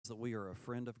that we are a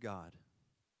friend of God.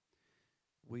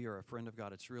 We are a friend of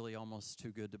God. It's really almost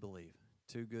too good to believe,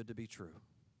 too good to be true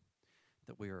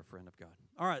that we are a friend of God.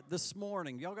 All right, this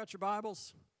morning, y'all got your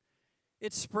Bibles?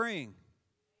 It's spring.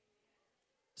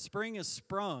 Spring is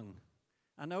sprung.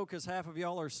 I know because half of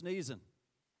y'all are sneezing.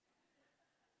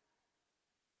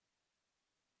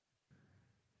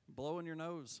 Blowing your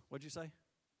nose. What'd you say?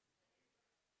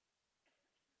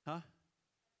 Huh?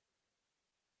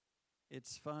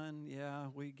 It's fun. Yeah,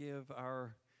 we give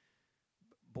our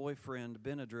boyfriend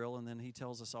Benadryl, and then he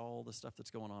tells us all the stuff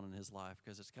that's going on in his life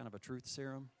because it's kind of a truth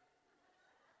serum.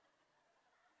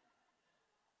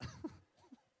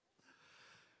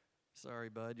 Sorry,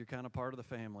 bud. You're kind of part of the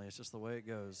family. It's just the way it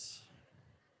goes.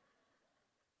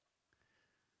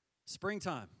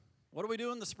 Springtime. What do we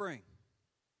do in the spring?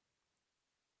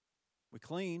 We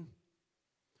clean.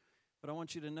 But I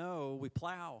want you to know we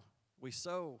plow, we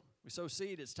sow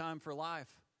seed. It's time for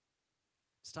life.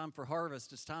 It's time for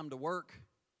harvest. It's time to work.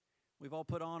 We've all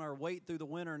put on our weight through the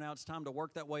winter. Now it's time to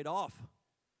work that weight off.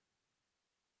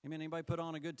 Anybody put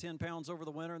on a good 10 pounds over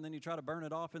the winter and then you try to burn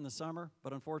it off in the summer?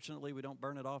 But unfortunately, we don't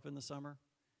burn it off in the summer.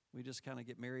 We just kind of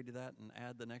get married to that and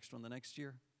add the next one the next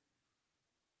year.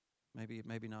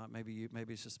 Maybe not. Maybe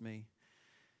it's just me.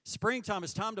 Springtime,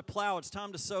 it's time to plow. It's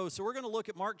time to sow. So we're going to look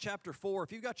at Mark chapter 4.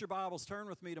 If you've got your Bibles, turn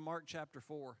with me to Mark chapter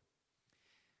 4.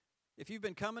 If you've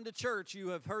been coming to church, you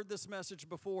have heard this message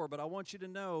before, but I want you to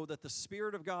know that the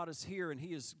Spirit of God is here and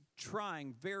He is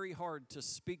trying very hard to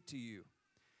speak to you.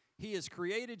 He has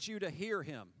created you to hear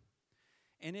Him,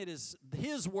 and it is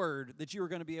His word that you are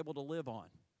going to be able to live on.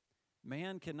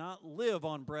 Man cannot live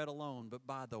on bread alone, but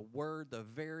by the word, the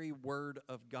very word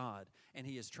of God. And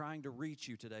He is trying to reach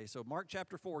you today. So Mark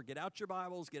chapter 4, get out your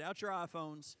Bibles, get out your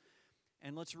iPhones,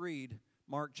 and let's read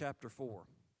Mark chapter 4.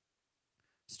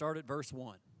 Start at verse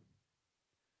 1.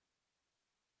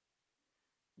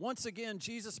 Once again,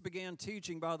 Jesus began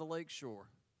teaching by the lake shore.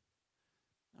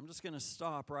 I'm just going to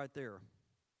stop right there.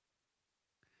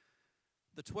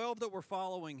 The 12 that were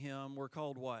following Him were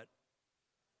called what?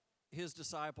 His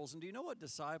disciples. And do you know what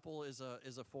disciple is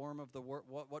a form of the word?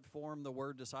 What form the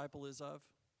word disciple is of?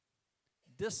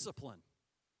 Discipline.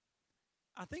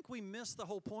 I think we miss the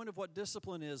whole point of what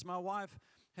discipline is. My wife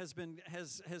has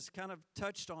kind of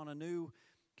touched on a new,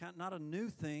 not a new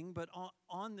thing, but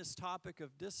on this topic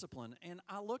of discipline. And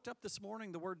I looked up this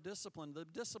morning the word discipline.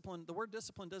 The word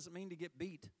discipline doesn't mean to get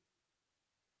beat.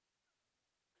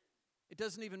 It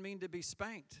doesn't even mean to be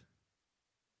spanked.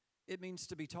 It means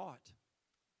to be taught.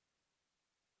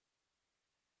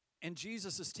 And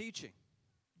Jesus is teaching.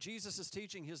 Jesus is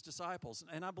teaching His disciples.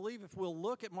 And I believe if we'll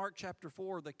look at Mark chapter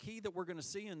 4, the key that we're going to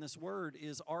see in this word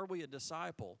is, are we a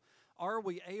disciple? Are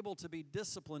we able to be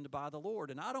disciplined by the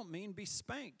Lord? And I don't mean be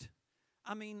spanked.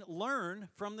 I mean learn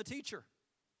from the teacher.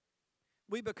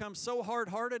 We become so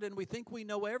hard-hearted and we think we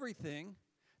know everything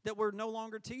that we're no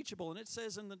longer teachable. And it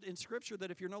says in Scripture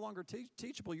that if you're no longer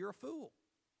teachable, you're a fool.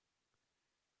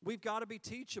 We've got to be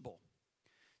teachable.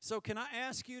 So can I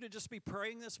ask you to just be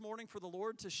praying this morning for the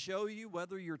Lord to show you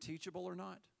whether you're teachable or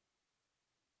not?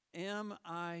 Am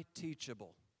I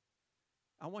teachable?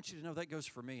 I want you to know that goes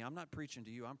for me. I'm not preaching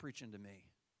to you. I'm preaching to me.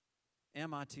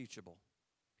 Am I teachable?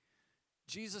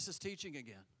 Jesus is teaching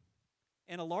again.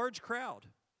 And a large crowd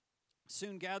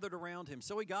soon gathered around Him.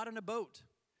 So He got in a boat.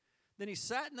 Then He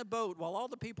sat in the boat while all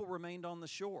the people remained on the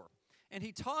shore. And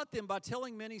He taught them by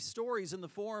telling many stories in the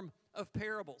form of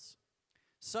parables,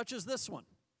 such as this one.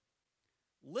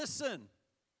 Listen,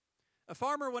 a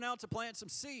farmer went out to plant some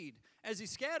seed. As he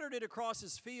scattered it across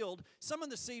his field, some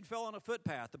of the seed fell on a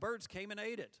footpath. The birds came and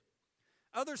ate it.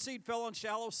 Other seed fell on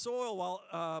shallow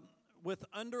soil with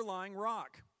underlying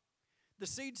rock. The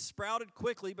seed sprouted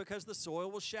quickly because the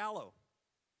soil was shallow.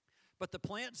 But the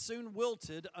plant soon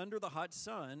wilted under the hot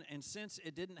sun, and since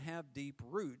it didn't have deep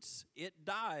roots, it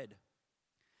died.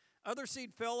 Other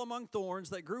seed fell among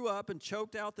thorns that grew up and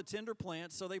choked out the tender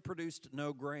plants, so they produced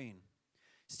no grain.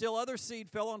 Still other seed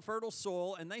fell on fertile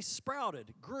soil, and they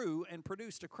sprouted, grew, and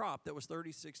produced a crop that was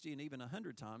 30, 60, and even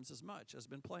 100 times as much as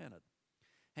been planted.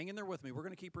 Hang in there with me. We're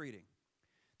going to keep reading.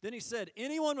 Then He said,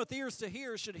 anyone with ears to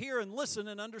hear should hear and listen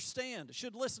and understand.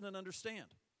 Should listen and understand.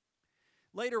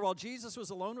 Later, while Jesus was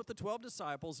alone with the 12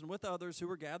 disciples and with others who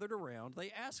were gathered around,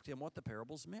 they asked Him what the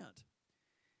parables meant.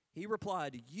 He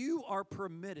replied, you are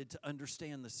permitted to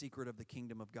understand the secret of the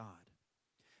kingdom of God.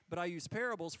 But I use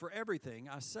parables for everything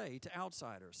I say to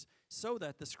outsiders, so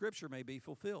that the Scripture may be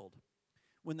fulfilled.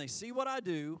 When they see what I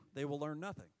do, they will learn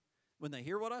nothing. When they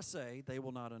hear what I say, they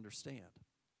will not understand.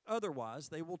 Otherwise,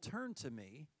 they will turn to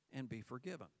me and be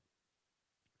forgiven.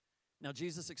 Now,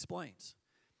 Jesus explains,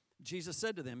 Jesus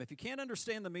said to them, "If you can't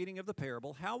understand the meaning of the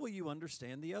parable, how will you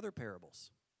understand the other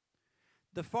parables?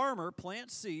 The farmer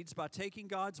plants seeds by taking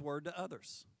God's word to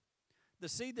others. The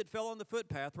seed that fell on the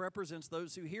footpath represents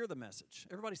those who hear the message."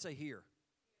 Everybody say hear.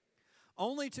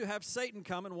 "Only to have Satan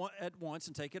come at once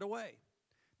and take it away.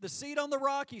 The seed on the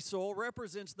rocky soil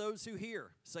represents those who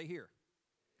hear." Say hear.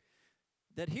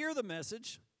 "That hear the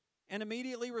message and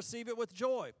immediately receive it with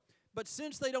joy. But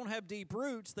since they don't have deep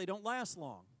roots, they don't last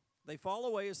long. They fall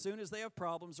away as soon as they have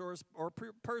problems or are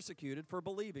persecuted for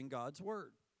believing God's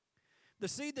word. The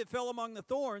seed that fell among the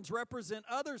thorns represent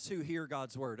others who hear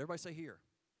God's word." Everybody say hear.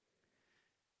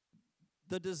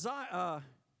 That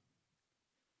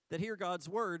hear God's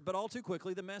word, but all too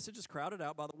quickly the message is crowded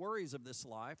out by the worries of this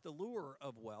life, the lure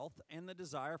of wealth, and the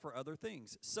desire for other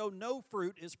things. So no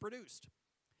fruit is produced.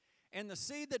 And the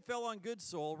seed that fell on good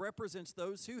soil represents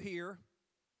those who hear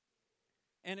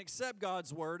and accept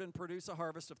God's word and produce a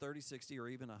harvest of 30, 60, or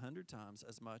even 100 times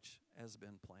as much as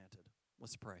been planted.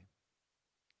 Let's pray.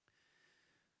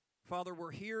 Father,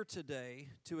 we're here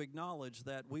today to acknowledge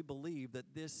that we believe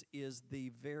that this is the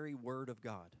very word of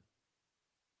God.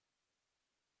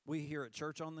 We here at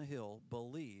Church on the Hill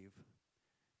believe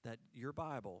that your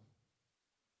Bible,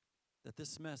 that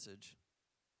this message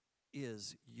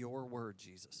is your word,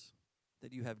 Jesus,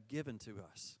 that you have given to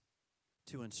us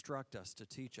to instruct us, to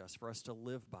teach us, for us to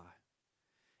live by,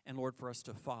 and Lord, for us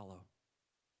to follow.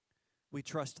 We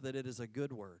trust that it is a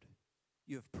good word.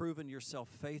 You have proven yourself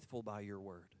faithful by your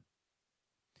word.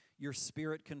 Your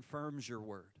Spirit confirms your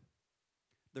word.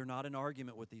 They're not in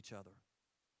argument with each other.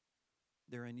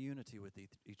 They're in unity with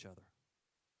each other.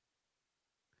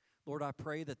 Lord, I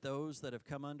pray that those that have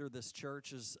come under this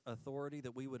church's authority,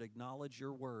 that we would acknowledge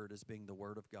your word as being the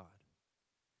word of God,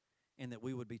 and that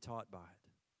we would be taught by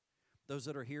it. Those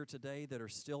that are here today that are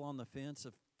still on the fence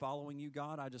of following you,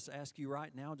 God, I just ask you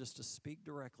right now just to speak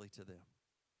directly to them,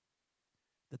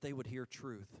 that they would hear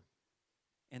truth,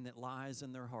 and that lies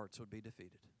in their hearts would be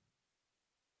defeated.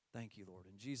 Thank you, Lord.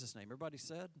 In Jesus' name. Everybody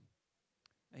said,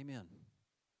 amen.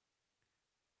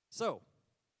 So,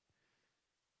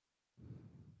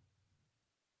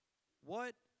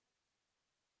 what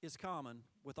is common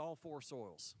with all four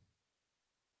soils?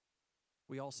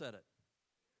 We all said it.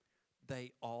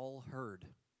 They all heard.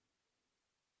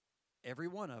 Every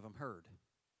one of them heard.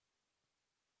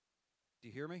 Do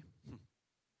you hear me?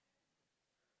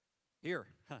 Here.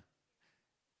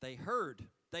 They heard.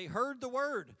 They heard the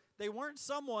word. They weren't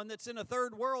someone that's in a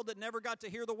third world that never got to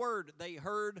hear the word. They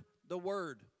heard the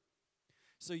word.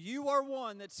 So you are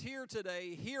one that's here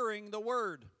today hearing the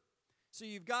word. So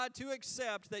you've got to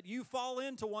accept that you fall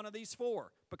into one of these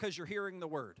four because you're hearing the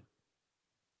word.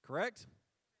 Correct?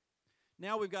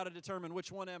 Now we've got to determine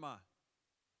which one am I?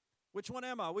 Which one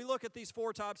am I? We look at these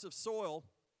four types of soil.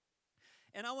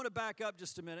 And I want to back up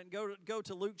just a minute and go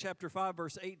to Luke chapter 5,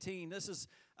 verse 18. This is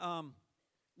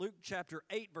Luke chapter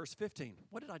 8, verse 15.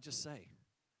 What did I just say?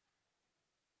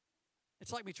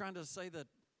 It's like me trying to say the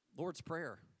Lord's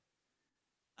Prayer.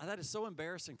 That is so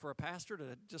embarrassing for a pastor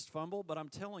to just fumble, but I'm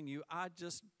telling you, I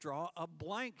just draw a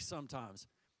blank sometimes.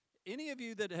 Any of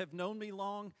you that have known me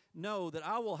long know that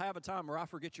I will have a time where I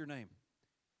forget your name.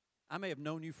 I may have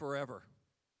known you forever,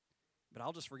 but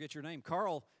I'll just forget your name.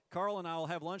 Carl and I will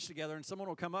have lunch together, and someone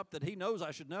will come up that he knows I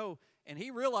should know, and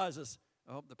he realizes,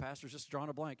 oh, the pastor's just drawn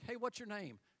a blank. Hey, what's your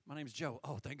name? My name's Joe.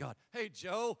 Oh, thank God. Hey,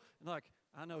 Joe. And like,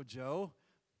 I know Joe.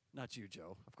 Not you,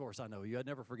 Joe. Of course I know you. I'd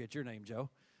never forget your name,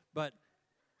 Joe.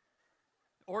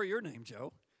 Or your name,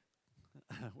 Joe.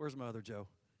 Where's my other Joe?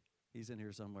 He's in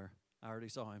here somewhere. I already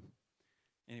saw him.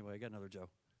 Anyway, I got another Joe.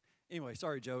 Anyway,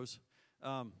 sorry, Joes.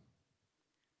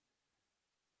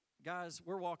 Guys,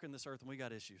 we're walking this earth and we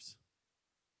got issues,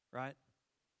 right?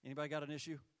 Anybody got an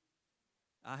issue?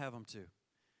 I have them too.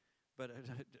 But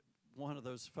one of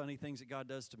those funny things that God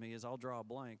does to me is I'll draw a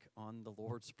blank on the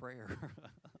Lord's Prayer.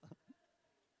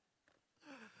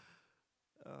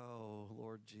 Oh,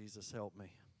 Lord Jesus, help me.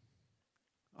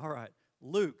 All right,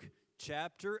 Luke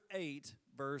chapter 8,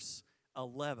 verse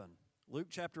 11. Luke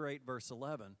chapter 8, verse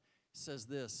 11 says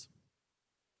this.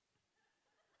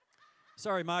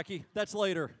 Sorry, Mikey, that's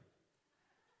later.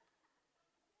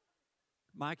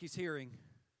 Mikey's hearing.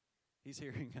 He's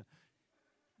hearing.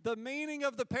 The meaning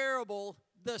of the parable,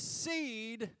 the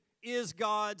seed is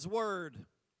God's word.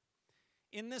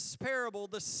 In this parable,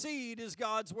 the seed is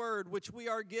God's word, which we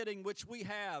are getting, which we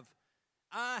have.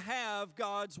 I have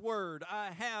God's word. I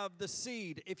have the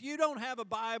seed. If you don't have a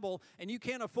Bible and you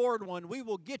can't afford one, we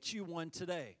will get you one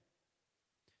today.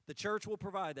 The church will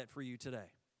provide that for you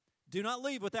today. Do not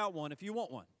leave without one if you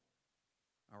want one.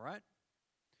 All right?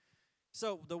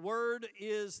 So the word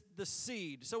is the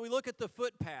seed. So we look at the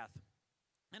footpath.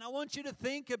 And I want you to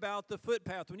think about the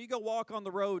footpath. When you go walk on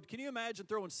the road, can you imagine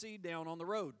throwing seed down on the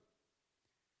road?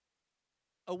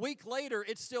 A week later,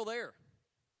 it's still there.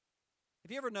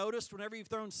 Have you ever noticed whenever you've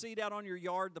thrown seed out on your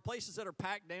yard, the places that are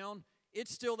packed down,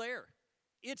 it's still there.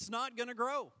 It's not going to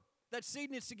grow. That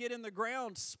seed needs to get in the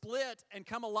ground, split, and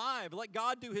come alive. Let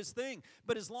God do His thing.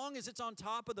 But as long as it's on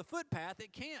top of the footpath,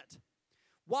 it can't.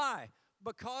 Why?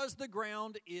 Because the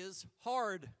ground is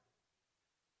hard.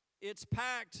 It's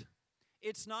packed.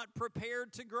 It's not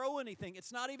prepared to grow anything.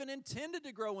 It's not even intended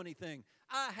to grow anything.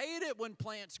 I hate it when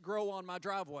plants grow on my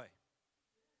driveway.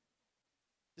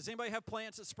 Does anybody have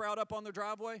plants that sprout up on their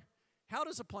driveway? How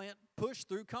does a plant push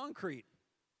through concrete?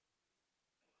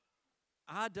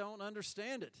 I don't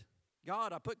understand it.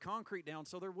 God, I put concrete down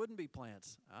so there wouldn't be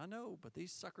plants. I know, but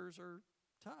these suckers are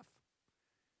tough.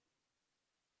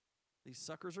 These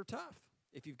suckers are tough.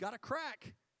 If you've got a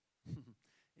crack,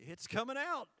 it's coming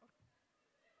out.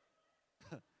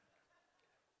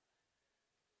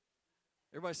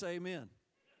 Everybody say amen.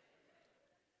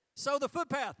 So the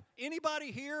footpath.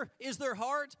 Anybody here, is their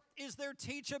heart, is their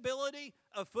teachability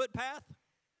a footpath?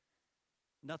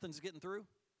 Nothing's getting through?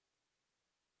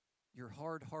 You're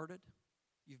hard-hearted.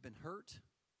 You've been hurt.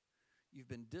 You've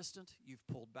been distant. You've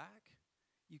pulled back.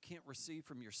 You can't receive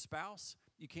from your spouse.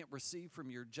 You can't receive from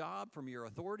your job, from your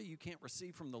authority. You can't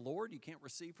receive from the Lord. You can't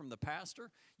receive from the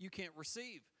pastor. You can't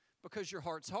receive because your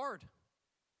heart's hard.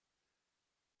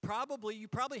 You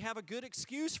probably have a good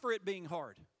excuse for it being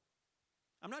hard.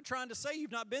 I'm not trying to say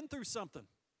you've not been through something.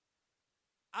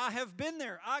 I have been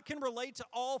there. I can relate to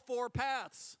all four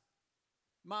paths.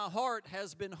 My heart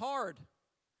has been hard.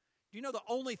 Do you know the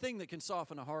only thing that can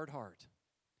soften a hard heart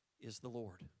is the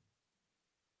Lord?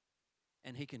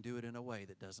 And He can do it in a way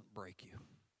that doesn't break you.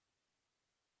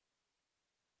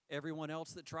 Everyone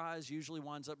else that tries usually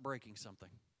winds up breaking something.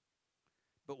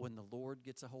 But when the Lord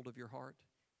gets a hold of your heart,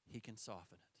 He can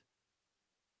soften it.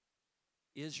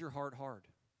 Is your heart hard?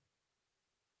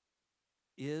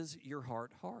 Is your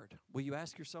heart hard? Will you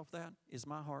ask yourself that? Is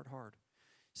my heart hard?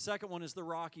 Second one is the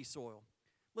rocky soil.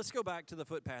 Let's go back to the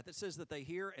footpath. It says that they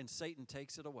hear and Satan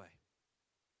takes it away.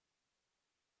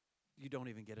 You don't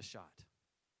even get a shot.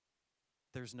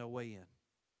 There's no way in.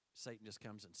 Satan just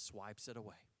comes and swipes it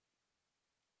away.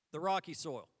 The rocky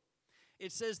soil.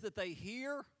 It says that they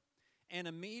hear and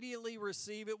immediately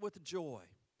receive it with joy,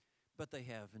 but they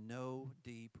have no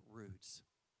deep roots.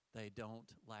 They don't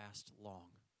last long.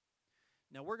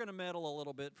 Now, we're going to meddle a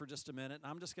little bit for just a minute,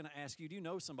 and I'm just going to ask you, do you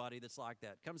know somebody that's like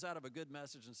that? Comes out of a good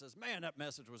message and says, man, that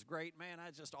message was great. Man,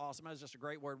 that's just awesome. That's just a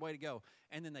great word. Way to go.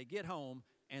 And then they get home,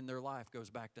 and their life goes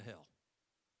back to hell.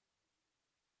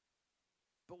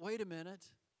 But wait a minute.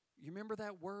 You remember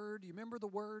that word? You remember the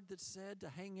word that said to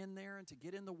hang in there and to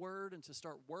get in the word and to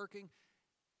start working?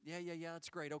 Yeah, it's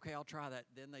great. Okay, I'll try that.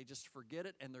 Then they just forget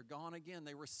it, and they're gone again.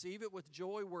 They receive it with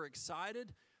joy. We're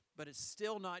excited, but it's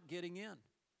still not getting in.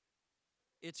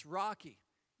 It's rocky.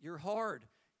 You're hard.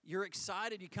 You're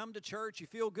excited. You come to church. You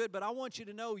feel good. But I want you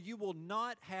to know you will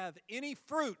not have any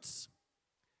fruits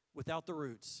without the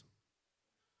roots.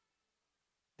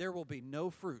 There will be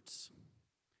no fruits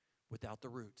without the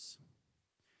roots.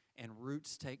 And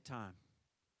roots take time.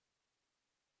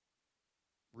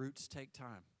 Roots take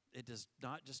time. It does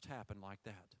not just happen like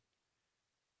that.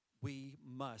 We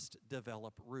must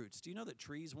develop roots. Do you know that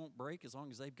trees won't break as long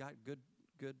as they've got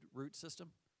good root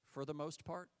system? For the most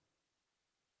part.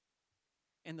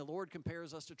 And the Lord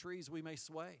compares us to trees. We may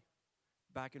sway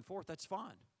back and forth. That's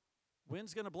fine.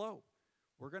 Wind's going to blow.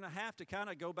 We're going to have to kind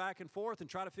of go back and forth and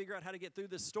try to figure out how to get through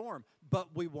this storm.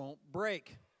 But we won't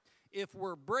break. If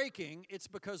we're breaking, it's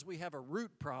because we have a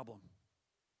root problem.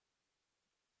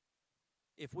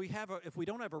 If we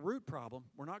don't have a root problem,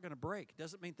 we're not going to break.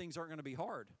 Doesn't mean things aren't going to be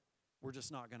hard. We're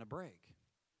just not going to break.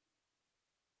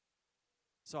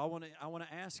 So I want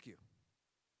to ask you,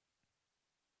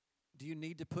 do you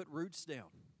need to put roots down?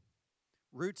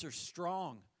 Roots are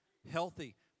strong,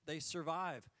 healthy, they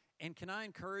survive. And can I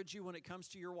encourage you when it comes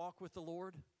to your walk with the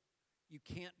Lord? You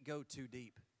can't go too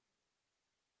deep.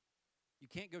 You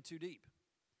can't go too deep.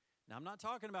 Now, I'm not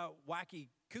talking about wacky,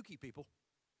 kooky people.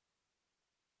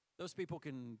 Those people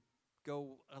can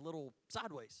go a little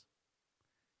sideways.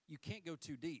 You can't go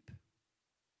too deep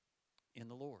in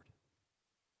the Lord.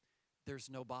 There's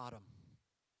no bottom.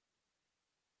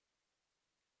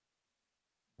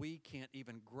 We can't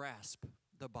even grasp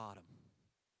the bottom.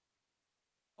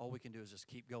 All we can do is just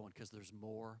keep going because there's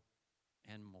more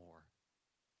and more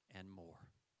and more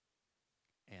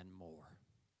and more.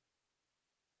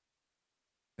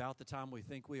 About the time we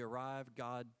think we arrive,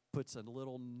 God puts a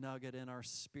little nugget in our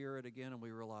spirit again and we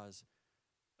realize,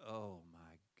 oh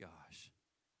my gosh,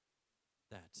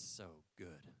 That's so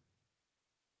good.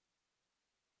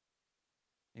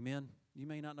 Amen. You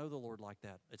may not know the Lord like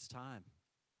that. It's time.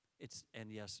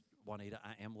 And yes, Juanita,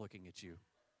 I am looking at you.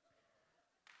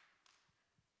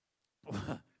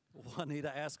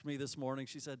 Juanita asked me this morning,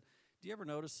 she said, do you ever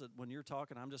notice that when you're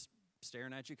talking, I'm just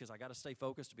staring at you because I got to stay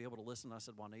focused to be able to listen? I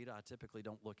said, Juanita, I typically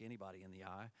don't look anybody in the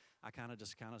eye. I kind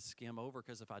of skim over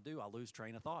because if I do, I lose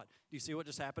train of thought. Do you see what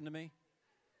just happened to me?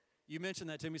 You mentioned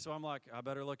that to me, so I'm like, I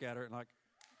better look at her. And like,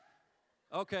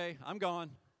 okay, I'm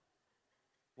gone.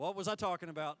 What was I talking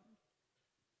about?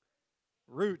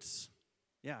 Roots.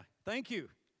 Yeah, thank you.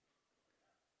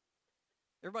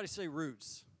 Everybody say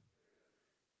roots.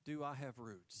 Do I have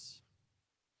roots?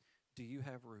 Do you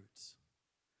have roots?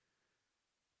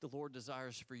 The Lord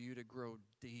desires for you to grow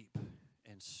deep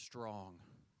and strong,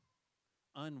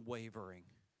 unwavering.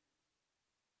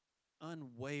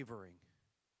 Unwavering.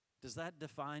 Does that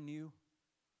define you?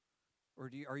 Or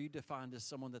are you defined as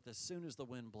someone that as soon as the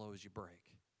wind blows, you break?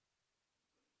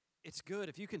 It's good.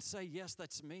 If you can say, yes,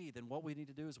 that's me, then what we need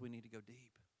to do is we need to go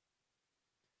deep.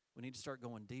 We need to start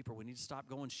going deeper. We need to stop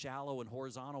going shallow and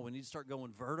horizontal. We need to start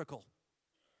going vertical.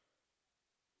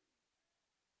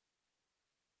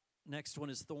 Next one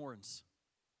is thorns.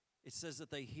 It says that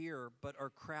they hear but are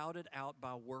crowded out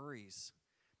by worries,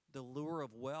 the lure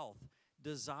of wealth,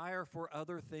 desire for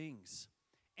other things,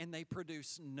 and they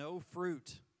produce no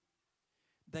fruit.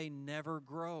 They never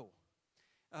grow.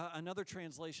 Another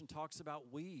translation talks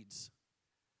about weeds.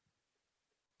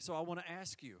 So I want to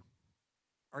ask you,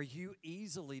 are you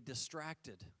easily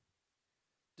distracted?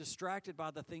 Distracted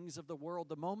by the things of the world.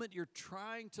 The moment you're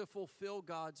trying to fulfill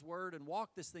God's word and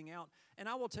walk this thing out, and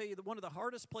I will tell you that one of the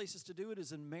hardest places to do it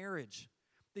is in marriage.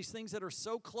 These things that are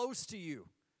so close to you.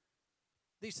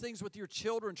 These things with your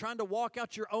children, trying to walk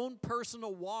out your own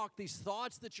personal walk, these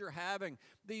thoughts that you're having,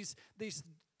 these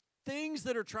things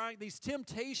that are trying, these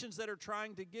temptations that are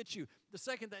trying to get you. The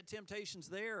second that temptation's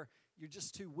there, you're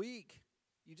just too weak.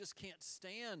 You just can't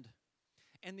stand.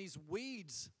 And these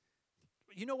weeds,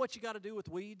 you know what you got to do with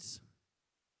weeds?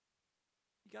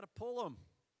 You got to pull them.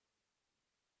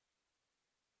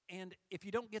 And if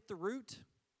you don't get the root,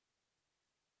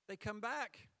 they come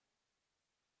back.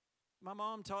 My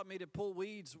mom taught me to pull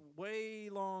weeds way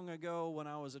long ago when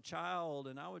I was a child,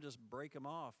 and I would just break them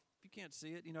off. If you can't see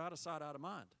it, out of sight, out of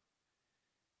mind.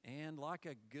 And like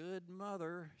a good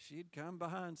mother, she'd come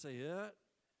behind and say, yeah,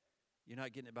 you're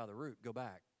not getting it by the root. Go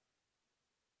back.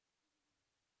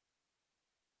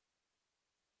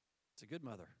 It's a good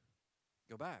mother.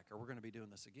 Go back, or we're going to be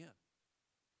doing this again.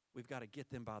 We've got to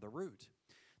get them by the root.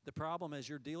 The problem as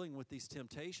you're dealing with these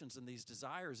temptations and these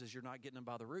desires is you're not getting them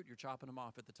by the root. You're chopping them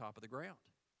off at the top of the ground.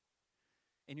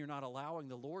 And you're not allowing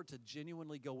the Lord to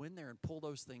genuinely go in there and pull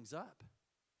those things up.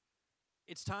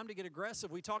 It's time to get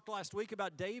aggressive. We talked last week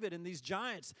about David and these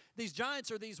giants. These giants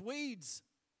are these weeds.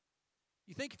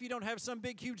 You think if you don't have some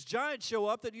big, huge giant show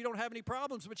up that you don't have any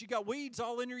problems, but you got weeds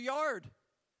all in your yard.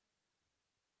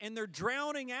 And they're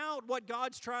drowning out what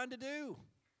God's trying to do.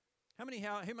 How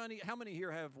many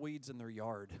here have weeds in their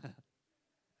yard?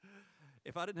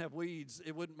 If I didn't have weeds,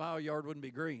 my yard wouldn't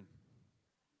be green.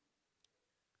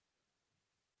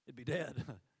 It'd be dead.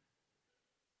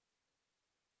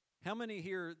 How many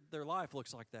here, their life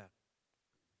looks like that?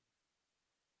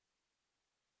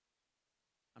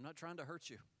 I'm not trying to hurt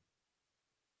you.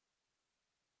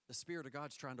 The Spirit of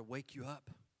God's trying to wake you up.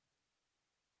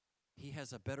 He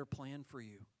has a better plan for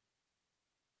you.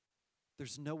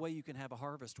 There's no way you can have a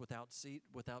harvest without seed,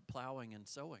 without plowing and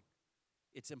sowing.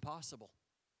 It's impossible.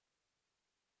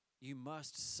 You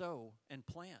must sow and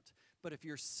plant. But if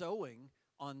you're sowing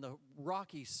on the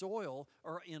rocky soil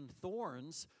or in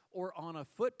thorns or on a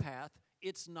footpath,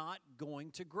 it's not going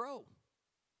to grow.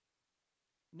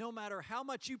 No matter how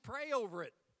much you pray over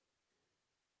it.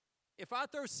 If I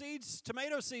throw seeds,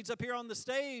 tomato seeds up here on the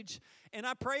stage, and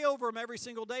I pray over them every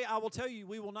single day, I will tell you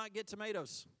we will not get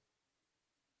tomatoes.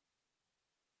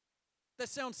 That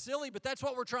sounds silly, but that's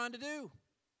what we're trying to do.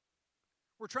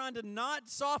 We're trying to not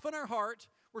soften our heart.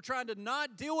 We're trying to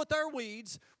not deal with our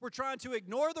weeds. We're trying to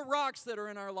ignore the rocks that are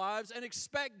in our lives and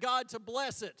expect God to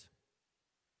bless it.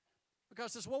 But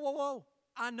God says, whoa.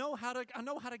 I know how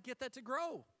to get that to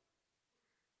grow.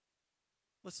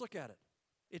 Let's look at it.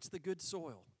 It's the good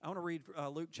soil. I want to read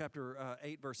Luke chapter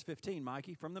 8, verse 15,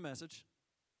 Mikey, from the Message.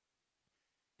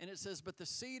 And it says, but the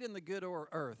seed in the good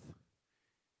earth,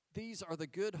 these are the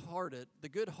good-hearted, the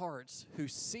good hearts who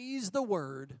seize the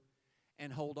word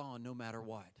and hold on no matter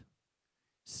what,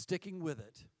 sticking with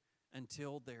it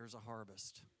until there's a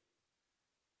harvest.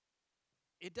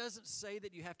 It doesn't say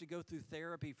that you have to go through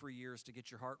therapy for years to get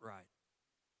your heart right.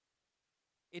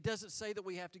 It doesn't say that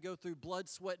we have to go through blood,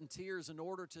 sweat, and tears in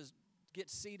order to get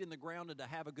seed in the ground and to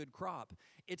have a good crop.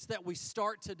 It's that we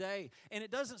start today. And it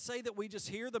doesn't say that we just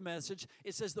hear the message.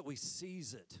 It says that we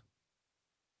seize it.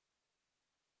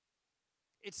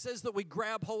 It says that we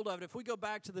grab hold of it. If we go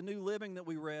back to the New Living that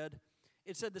we read,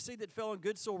 it said the seed that fell in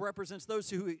good soil represents those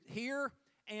who hear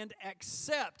and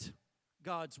accept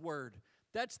God's word.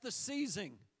 That's the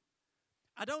seizing.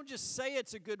 I don't just say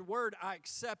it's a good word, I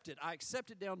accept it. I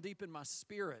accept it down deep in my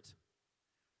spirit.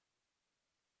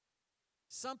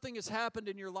 Something has happened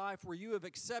in your life where you have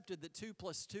accepted that 2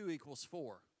 + 2 =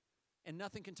 4, and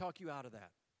nothing can talk you out of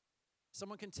that.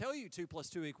 Someone can tell you 2 +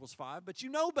 2 = 5, but you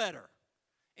know better,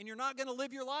 and you're not going to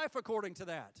live your life according to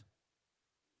that.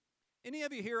 Any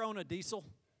of you here own a diesel?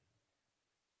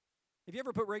 Have you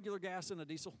ever put regular gas in a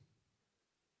diesel?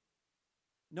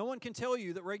 No one can tell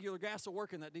you that regular gas will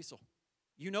work in that diesel.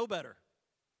 You know better.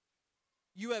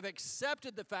 You have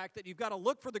accepted the fact that you've got to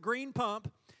look for the green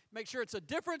pump, make sure it's a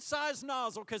different size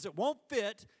nozzle because it won't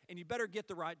fit, and you better get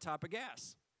the right type of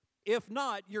gas. If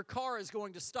not, your car is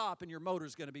going to stop and your motor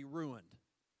is going to be ruined.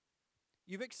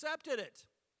 You've accepted it.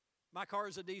 My car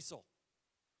is a diesel.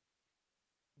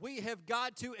 We have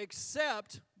got to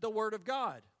accept the Word of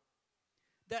God.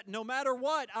 That no matter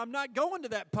what, I'm not going to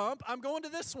that pump, I'm going to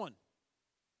this one.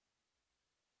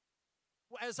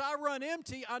 As I run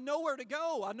empty, I know where to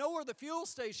go. I know where the fuel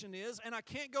station is, and I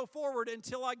can't go forward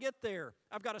until I get there.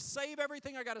 I've got to save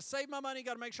everything. I've got to save my money. I've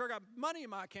got to make sure I got money in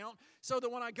my account so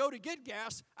that when I go to get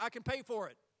gas, I can pay for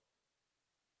it.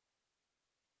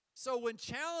 So when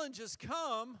challenges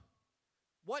come,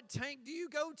 what tank do you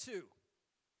go to?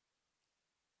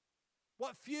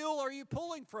 What fuel are you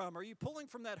pulling from? Are you pulling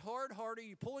from that hard heart? Are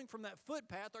you pulling from that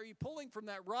footpath? Are you pulling from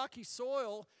that rocky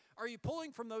soil? Are you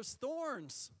pulling from those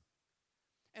thorns?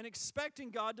 And expecting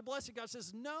God to bless it. God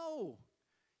says, no,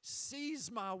 seize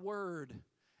my word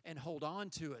and hold on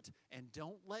to it. And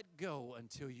don't let go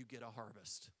until you get a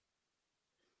harvest.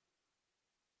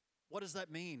 What does that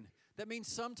mean? That means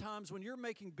sometimes when you're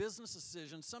making business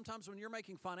decisions, sometimes when you're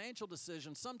making financial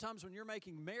decisions, sometimes when you're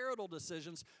making marital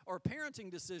decisions or parenting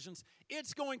decisions,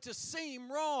 it's going to seem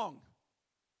wrong.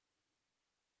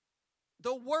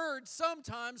 The word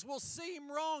sometimes will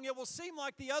seem wrong. It will seem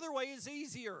like the other way is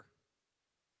easier.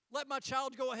 Let my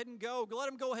child go ahead and go. Let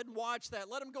him go ahead and watch that.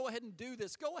 Let him go ahead and do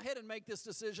this. Go ahead and make this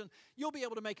decision. You'll be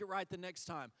able to make it right the next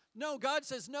time. No, God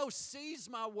says, no, seize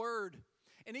my word.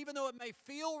 And even though it may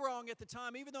feel wrong at the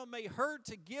time, even though it may hurt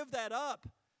to give that up,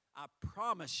 I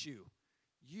promise you,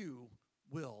 you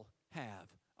will have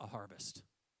a harvest.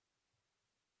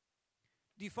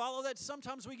 Do you follow that?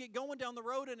 Sometimes we get going down the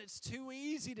road and it's too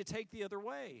easy to take the other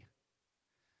way.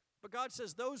 But God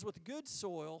says, those with good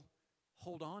soil,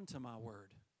 hold on to my word.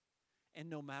 And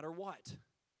no matter what,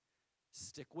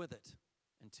 stick with it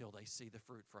until they see the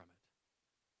fruit from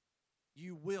it.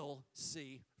 You will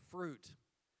see fruit.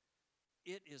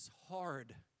 It is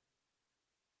hard.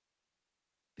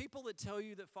 People that tell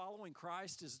you that following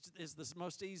Christ is the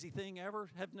most easy thing ever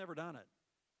have never done it.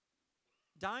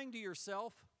 Dying to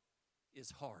yourself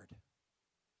is hard.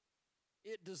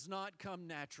 It does not come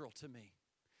natural to me.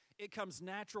 It comes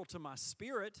natural to my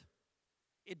spirit.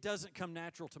 It doesn't come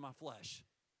natural to my flesh.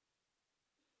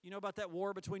 You know about that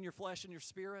war between your flesh and your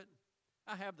spirit?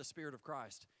 I have the Spirit of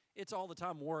Christ. It's all the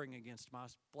time warring against my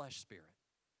flesh spirit.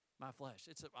 My flesh.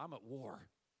 I'm at war.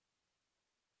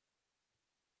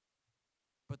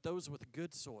 But those with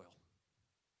good soil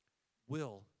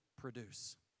will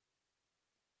produce.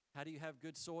 How do you have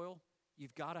good soil?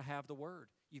 You've got to have the word.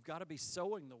 You've got to be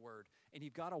sowing the word. And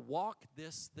you've got to walk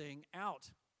this thing out.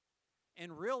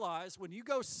 And realize when you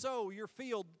go sow your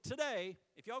field today,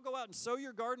 if y'all go out and sow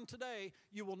your garden today,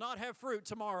 you will not have fruit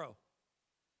tomorrow.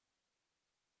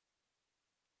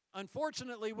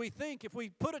 Unfortunately, we think if we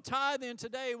put a tithe in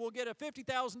today, we'll get a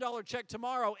 $50,000 check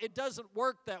tomorrow. It doesn't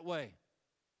work that way.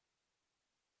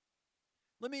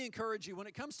 Let me encourage you, when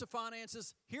it comes to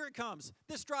finances, here it comes.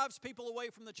 This drives people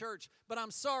away from the church, but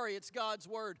I'm sorry, it's God's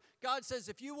word. God says,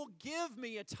 if you will give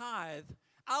me a tithe,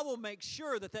 I will make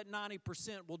sure that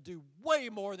 90% will do way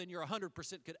more than your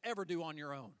 100% could ever do on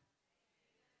your own.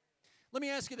 Let me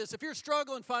ask you this. If you're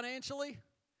struggling financially,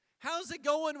 how's it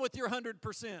going with your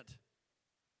 100%?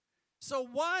 So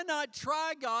why not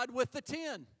try God with the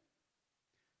 10?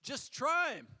 Just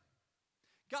try Him.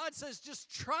 God says,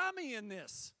 just try me in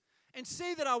this and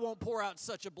see that I won't pour out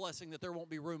such a blessing that there won't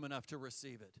be room enough to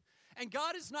receive it. And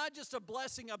God is not just a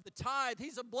blessing of the tithe.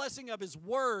 He's a blessing of His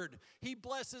word. He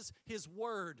blesses His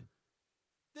word.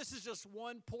 This is just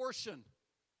one portion.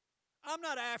 I'm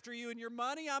not after you and your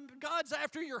money. God's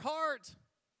after your heart.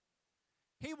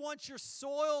 He wants your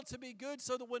soil to be good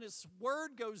so that when His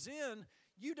word goes in,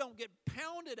 You don't get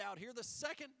pounded out here. The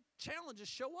second challenges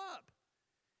show up.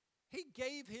 He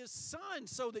gave his son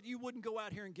so that you wouldn't go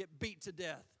out here and get beat to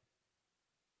death.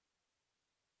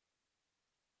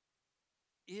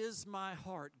 Is my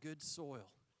heart good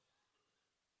soil?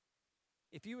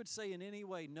 If you would say in any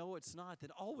way, no, it's not,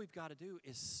 then all we've got to do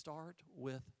is start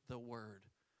with the word.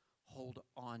 Hold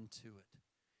on to it.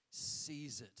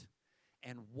 Seize it.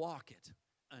 And walk it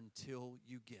until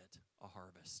you get a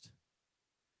harvest.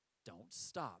 Don't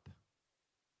stop.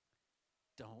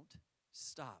 Don't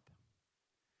stop.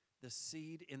 The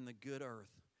seed in the good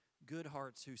earth, good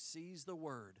hearts who seize the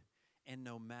word, and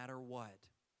no matter what,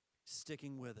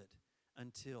 sticking with it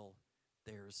until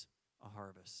there's a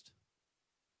harvest.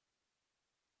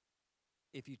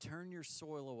 If you turn your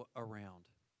soil around,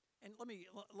 and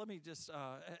let me just,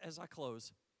 as I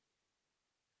close,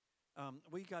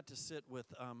 we got to sit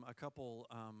with a couple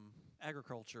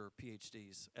agriculture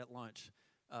PhDs at lunch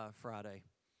Friday,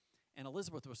 and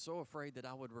Elizabeth was so afraid that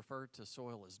I would refer to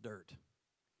soil as dirt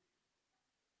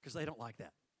because they don't like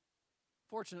that.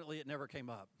 Fortunately, it never came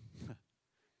up.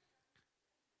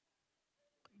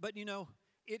 But you know,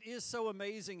 it is so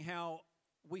amazing how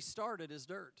we started as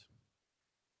dirt.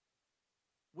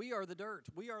 We are the dirt.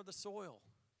 We are the soil.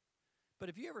 But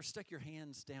if you ever stick your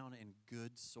hands down in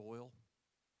good soil,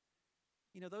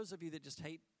 you know, those of you that just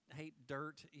hate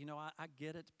dirt, you know, I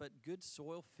get it, but good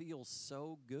soil feels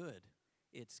so good.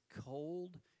 It's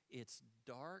cold, it's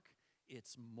dark,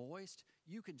 it's moist.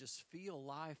 You can just feel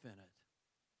life in it.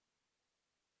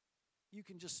 You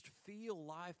can just feel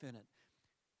life in it.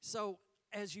 So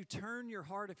as you turn your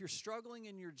heart, if you're struggling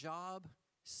in your job,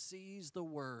 seize the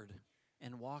word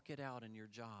and walk it out in your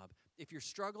job. If you're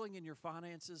struggling in your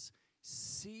finances,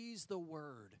 seize the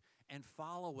word and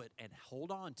follow it and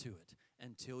hold on to it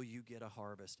until you get a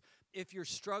harvest. If you're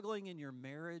struggling in your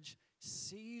marriage,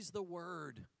 seize the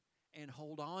word and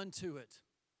hold on to it.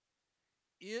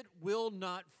 It will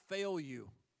not fail you.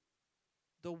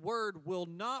 The word will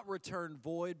not return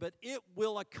void, but it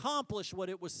will accomplish what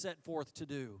it was set forth to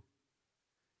do.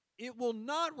 It will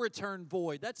not return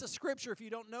void. That's a scripture if you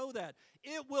don't know that.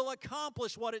 It will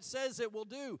accomplish what it says it will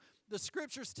do. The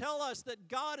scriptures tell us that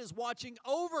God is watching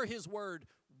over his word,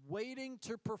 waiting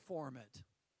to perform it.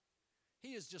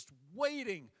 He is just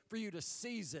waiting for you to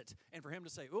seize it and for him to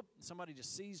say, "Oop, somebody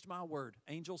just seized my word.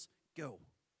 Angels, go.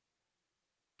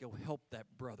 Go help that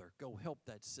brother. Go help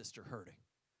that sister hurting.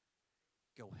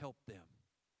 Go help them."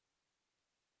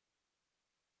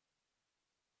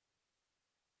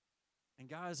 And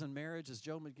guys, in marriage, as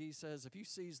Joe McGee says, if you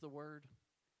seize the word,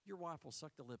 your wife will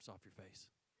suck the lips off your face.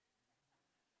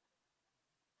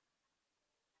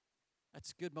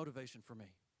 That's good motivation for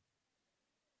me.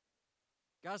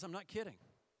 Guys, I'm not kidding.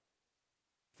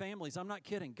 Families, I'm not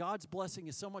kidding. God's blessing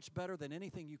is so much better than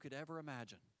anything you could ever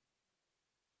imagine.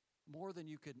 More than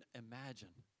you could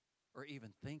imagine or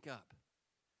even think up.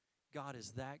 God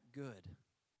is that good.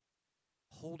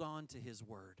 Hold on to his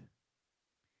word.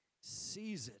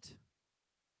 Seize it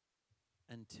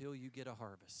until you get a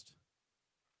harvest.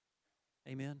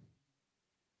 Amen?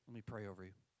 Let me pray over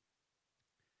you.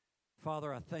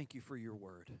 Father, I thank you for your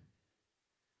word.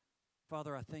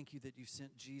 Father, I thank you that you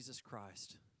sent Jesus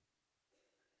Christ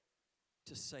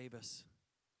to save us,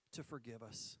 to forgive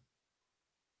us,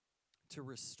 to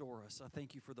restore us. I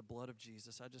thank you for the blood of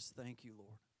Jesus. I just thank you,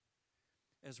 Lord.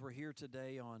 As we're here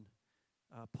today on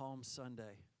Palm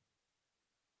Sunday,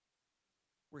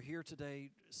 we're here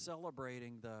today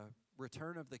celebrating the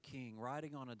return of the King,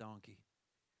 riding on a donkey,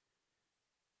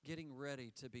 getting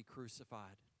ready to be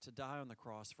crucified, to die on the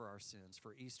cross for our sins,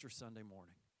 for Easter Sunday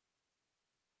morning.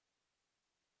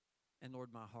 And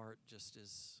Lord, my heart just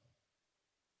is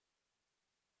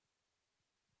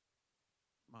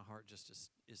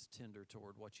tender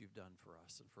toward what you've done for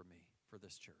us and for me, for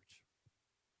this church.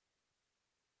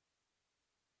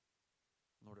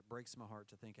 Lord, it breaks my heart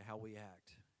to think of how we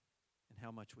act and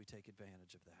how much we take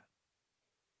advantage of that.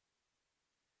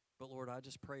 But Lord, I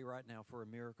just pray right now for a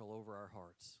miracle over our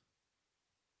hearts,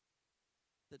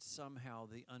 that somehow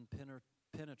the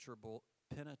penetrable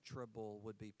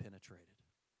would be penetrated,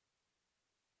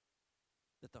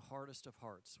 that the hardest of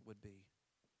hearts would be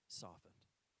softened,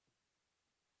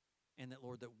 and that,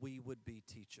 Lord, that we would be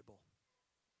teachable,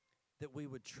 that we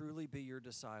would truly be your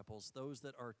disciples, those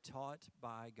that are taught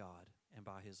by God and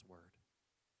by his word.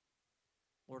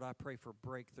 Lord, I pray for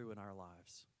breakthrough in our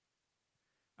lives.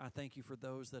 I thank you for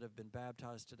those that have been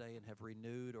baptized today and have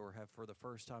renewed or have for the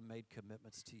first time made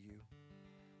commitments to you.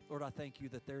 Lord, I thank you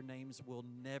that their names will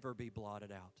never be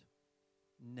blotted out.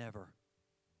 Never.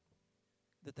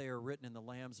 That they are written in the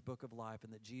Lamb's book of life,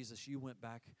 and that, Jesus, you went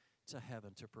back to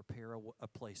heaven to prepare a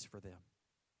place for them.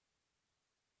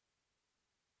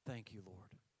 Thank you, Lord.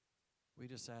 We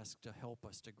just ask to help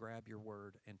us to grab your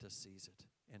word and to seize it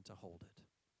and to hold it.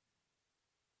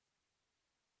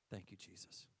 Thank you,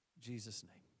 Jesus. In Jesus'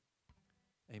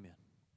 name, amen.